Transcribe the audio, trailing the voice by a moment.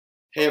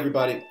Hey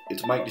everybody,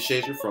 it's Mike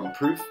DeShazer from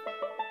Proof.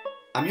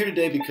 I'm here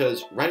today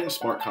because writing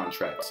smart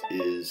contracts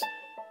is,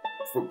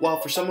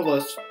 for some of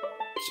us,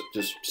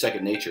 just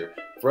second nature.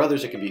 For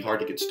others, it can be hard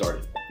to get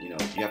started. You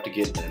have to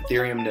get an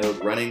Ethereum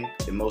node running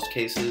in most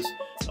cases,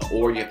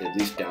 or you have to at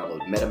least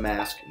download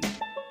MetaMask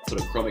and put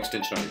a Chrome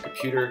extension on your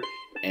computer,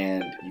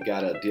 and you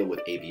gotta deal with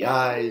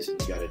ABIs, and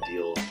you gotta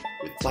deal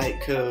with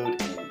bytecode,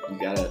 and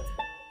you gotta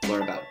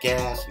learn about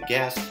gas and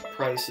gas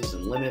prices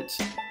and limits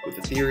with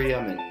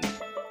Ethereum and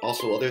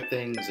also other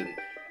things. And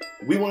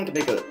we wanted to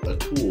make a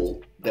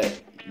tool that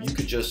you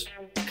could just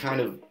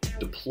kind of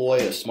deploy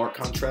a smart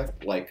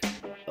contract like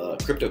a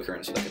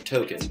cryptocurrency, like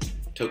a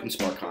token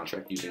smart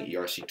contract using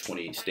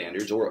ERC20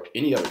 standards or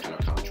any other kind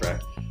of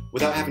contract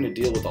without having to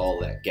deal with all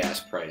that gas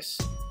price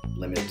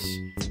limits,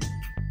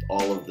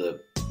 all of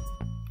the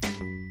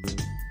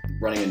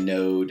running a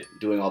node,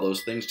 doing all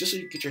those things, just so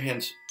you get your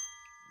hands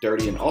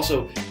dirty. And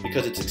also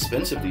because it's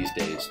expensive these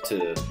days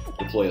to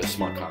deploy a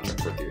smart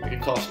contract for Ethereum. It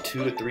can cost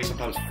 $2 to $3,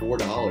 sometimes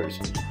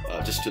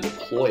 $4 just to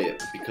deploy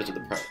it because of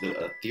the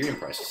Ethereum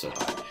price is so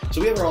high.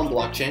 So we have our own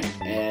blockchain,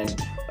 and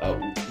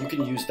you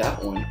can use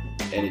that one,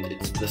 and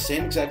it's the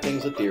same exact thing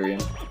as Ethereum,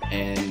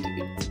 and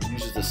it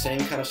uses the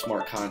same kind of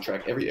smart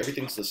contract.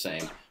 Everything's the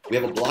same. We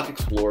have a block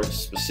explorer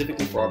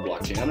specifically for our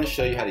blockchain. I'm going to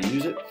show you how to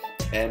use it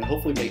and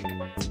hopefully make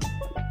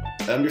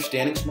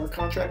understanding smart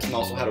contracts and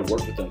also how to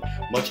work with them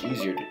much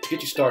easier to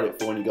get you started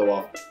for when you go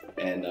off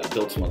and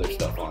build some other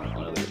stuff on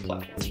other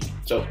platforms.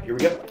 So here we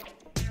go.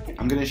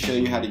 I'm going to show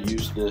you how to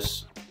use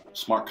this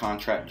smart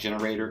contract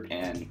generator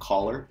and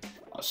caller.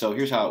 So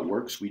here's how it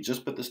works. We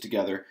just put this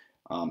together.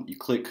 You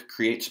click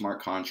create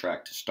smart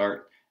contract to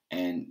start,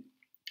 and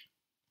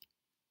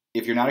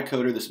if you're not a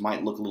coder, this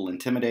might look a little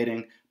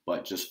intimidating,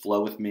 but just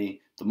flow with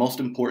me. The most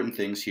important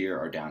things here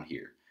are down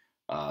here.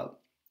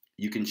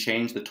 You can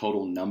change the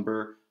total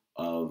number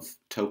of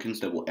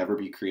tokens that will ever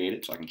be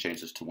created. So I can change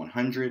this to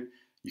 100.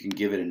 You can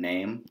give it a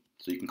name.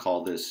 So you can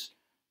call this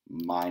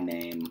my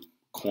name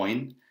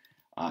coin.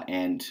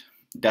 And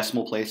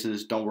decimal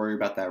places, don't worry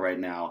about that right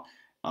now.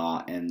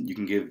 And you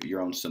can give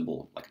your own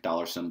symbol, like a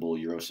dollar symbol,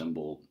 euro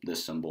symbol,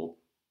 this symbol.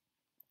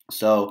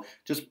 So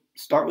just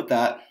start with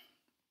that.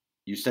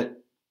 You set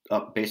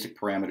up basic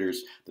parameters,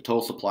 the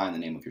total supply and the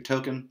name of your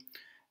token.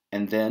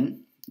 And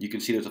then you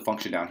can see there's a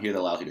function down here that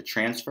allows you to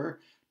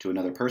transfer to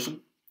another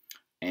person.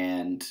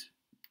 And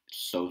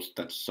so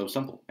that's so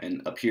simple.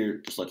 And up here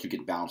just lets you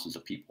get balances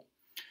of people.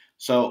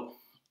 So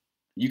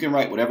you can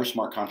write whatever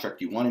smart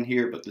contract you want in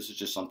here, but this is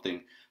just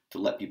something to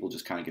let people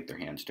just kind of get their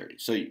hands dirty.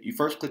 So you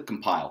first click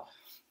compile.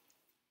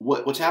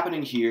 What's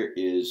happening here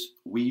is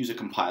we use a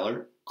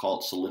compiler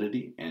called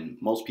Solidity, and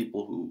most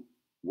people who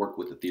work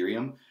with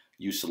Ethereum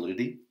use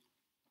Solidity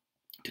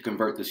to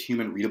convert this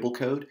human readable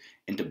code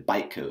into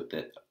bytecode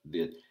that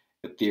the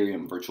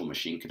Ethereum virtual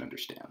machine can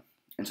understand.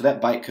 And so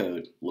that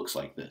bytecode looks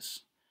like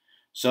this.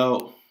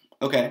 So,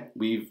 okay,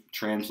 we've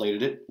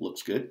translated it,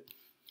 looks good.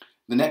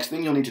 The next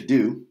thing you'll need to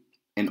do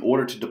in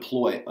order to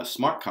deploy a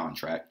smart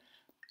contract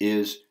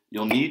is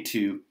you'll need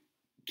to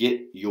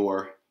get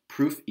your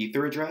proof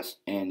ether address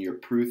and your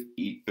proof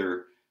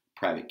ether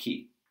private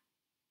key.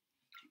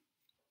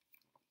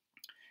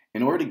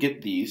 In order to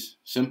get these,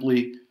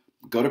 simply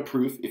go to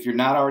proof. If you're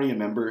not already a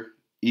member,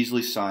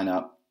 easily sign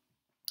up.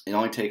 It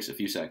only takes a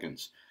few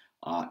seconds.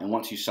 And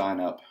once you sign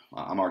up,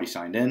 I'm already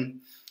signed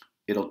in,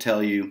 it'll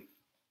tell you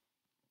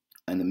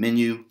in the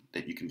menu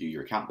that you can view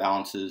your account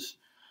balances.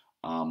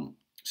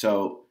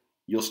 So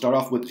you'll start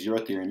off with 0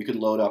 Ethereum. You can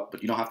load up,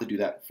 but you don't have to do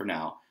that for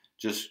now.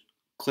 Just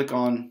click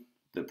on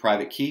the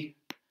private key,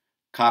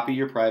 copy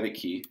your private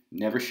key,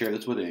 never share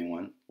this with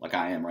anyone like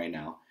I am right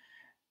now,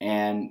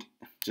 and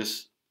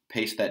just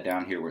paste that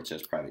down here where it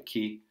says private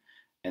key.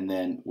 And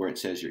then where it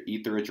says your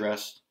ether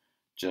address,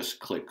 just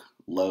click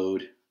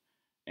load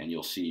and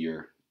you'll see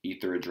your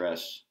ether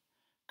address.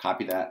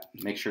 Copy that.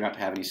 Make sure not to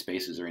have any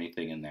spaces or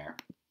anything in there.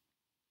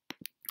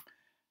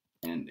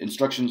 And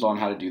instructions on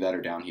how to do that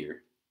are down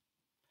here.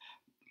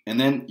 And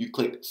then you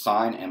click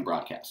sign and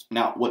broadcast.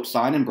 Now, what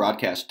sign and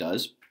broadcast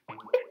does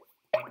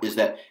is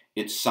that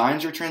it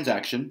signs your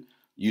transaction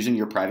using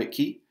your private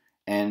key,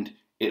 and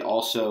it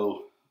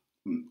also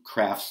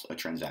crafts a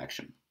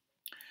transaction.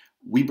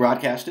 We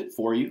broadcast it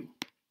for you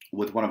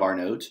with one of our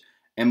nodes,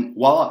 and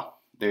voila,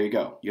 there you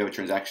go. You have a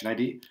transaction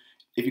ID.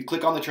 If you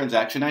click on the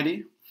transaction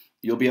ID,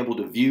 you'll be able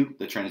to view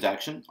the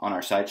transaction on our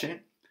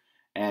sidechain.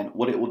 And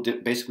what it will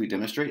basically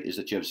demonstrate is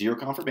that you have 0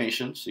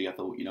 confirmation, so you have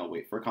to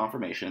wait for a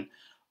confirmation.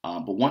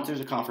 But once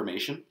there's a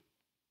confirmation,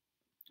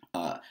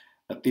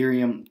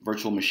 Ethereum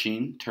virtual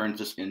machine turns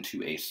this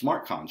into a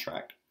smart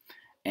contract,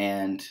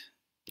 and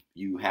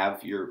you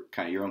have your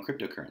your own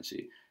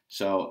cryptocurrency.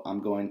 So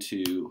I'm going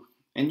to,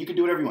 and you can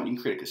do whatever you want. You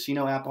can create a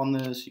casino app on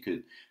this. You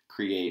could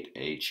create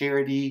a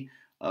charity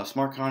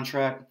smart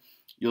contract.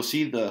 You'll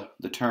see the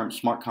term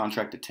smart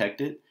contract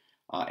detected,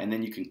 and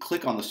then you can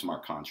click on the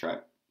smart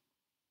contract.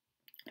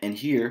 And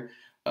here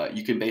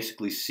you can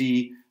basically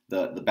see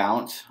the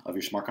balance of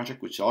your smart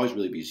contract, which will always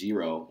really be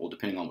 0, well,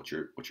 depending on what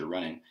you're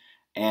running.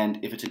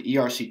 And if it's an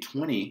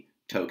ERC20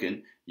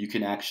 token, you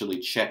can actually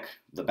check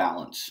the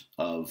balance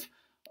of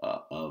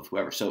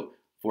whoever. So,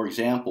 for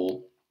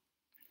example,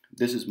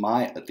 this is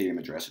my Ethereum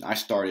address, and I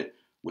started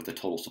with the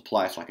total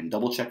supply, so I can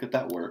double check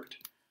that worked.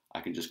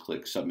 I can just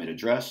click submit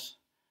address,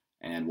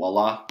 and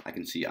voila, I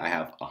can see I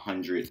have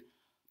 100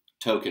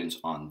 tokens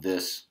on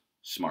this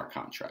smart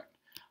contract.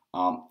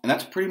 And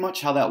that's pretty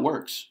much how that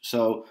works.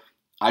 So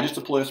I just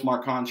deployed a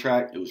smart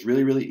contract. It was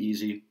really, really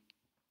easy.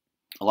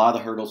 A lot of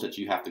the hurdles that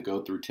you have to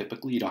go through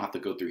typically, you don't have to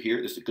go through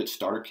here. This is a good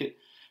starter kit,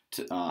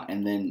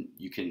 and then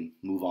you can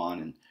move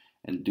on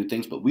and do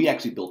things. But we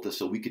actually built this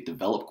so we could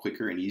develop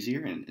quicker and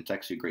easier, and it's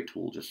actually a great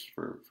tool just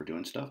for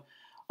doing stuff.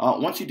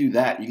 Once you do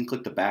that, you can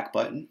click the back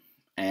button,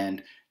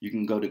 and you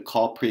can go to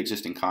call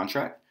pre-existing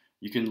contract.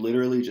 You can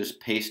literally just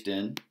paste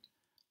in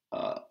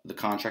the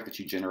contract that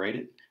you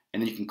generated,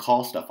 and then you can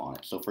call stuff on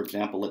it. So for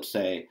example, let's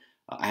say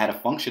I had a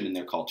function in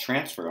there called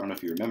transfer. I don't know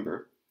if you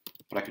remember,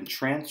 but I can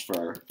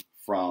transfer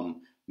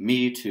from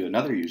me to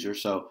another user.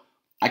 So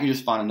I can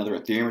just find another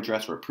Ethereum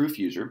address or a proof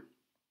user.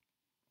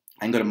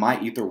 I can go to my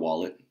Ether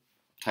wallet,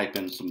 type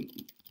in some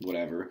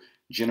whatever,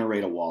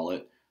 generate a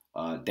wallet,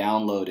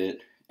 download it,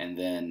 and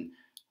then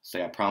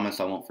say I promise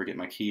I won't forget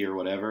my key or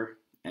whatever.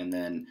 And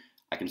then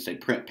I can say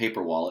print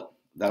paper wallet.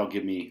 That'll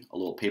give me a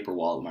little paper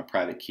wallet with my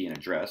private key and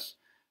address.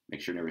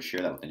 Make sure to never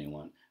share that with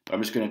anyone. But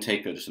I'm just going to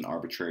take just an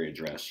arbitrary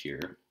address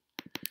here.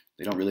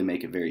 They don't really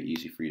make it very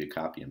easy for you to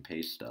copy and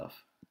paste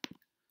stuff.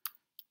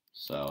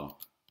 So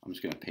I'm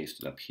just going to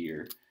paste it up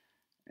here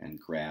and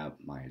grab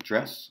my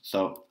address.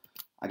 So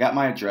I got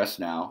my address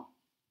now,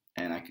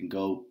 and I can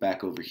go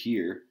back over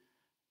here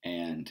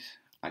and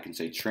I can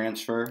say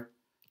transfer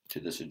to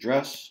this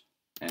address,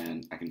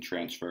 and I can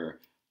transfer,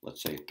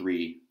 let's say,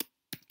 3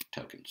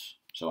 tokens.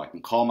 So I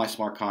can call my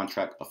smart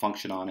contract, a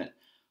function on it,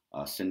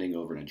 sending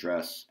over an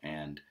address,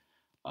 and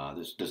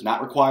this does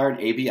not require an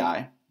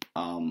ABI,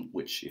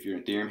 which if you're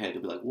an Ethereum head,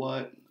 you'll be like,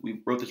 what?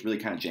 We wrote this really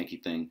kind of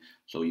janky thing,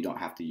 so you don't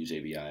have to use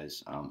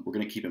ABIs. We're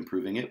going to keep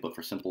improving it, but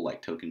for simple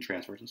like token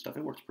transfers and stuff,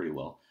 it works pretty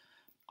well.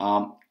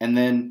 And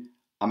then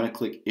I'm going to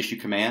click issue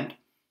command.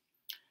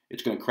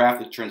 It's going to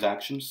craft the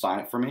transaction, sign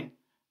it for me,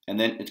 and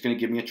then it's going to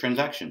give me a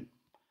transaction.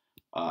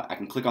 I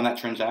can click on that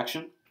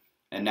transaction,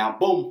 and now,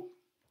 boom,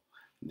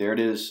 there it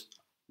is.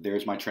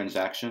 There's my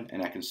transaction,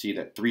 and I can see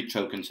that 3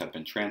 tokens have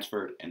been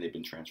transferred, and they've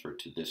been transferred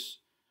to this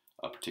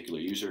particular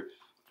user.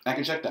 I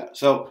can check that.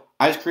 So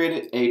I just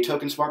created a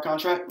token smart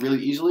contract really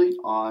easily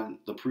on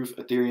the Proof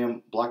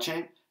Ethereum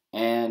blockchain,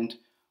 and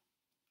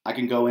I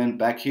can go in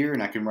back here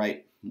and I can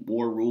write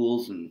more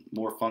rules and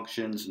more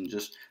functions, and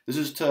just this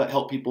is to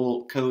help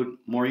people code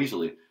more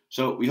easily.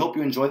 So we hope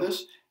you enjoy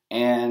this,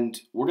 and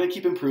we're going to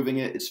keep improving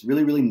it. It's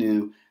really, really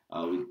new.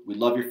 We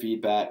love your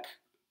feedback,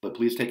 but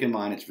please take in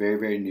mind it's very,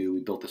 very new. We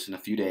built this in a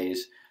few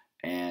days,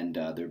 and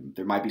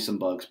there might be some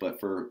bugs, but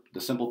for the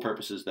simple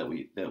purposes that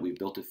we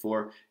built it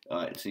for,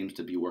 it seems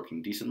to be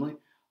working decently.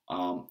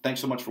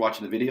 Thanks so much for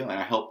watching the video, and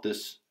I hope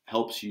this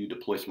helps you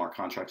deploy smart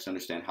contracts to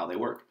understand how they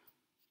work.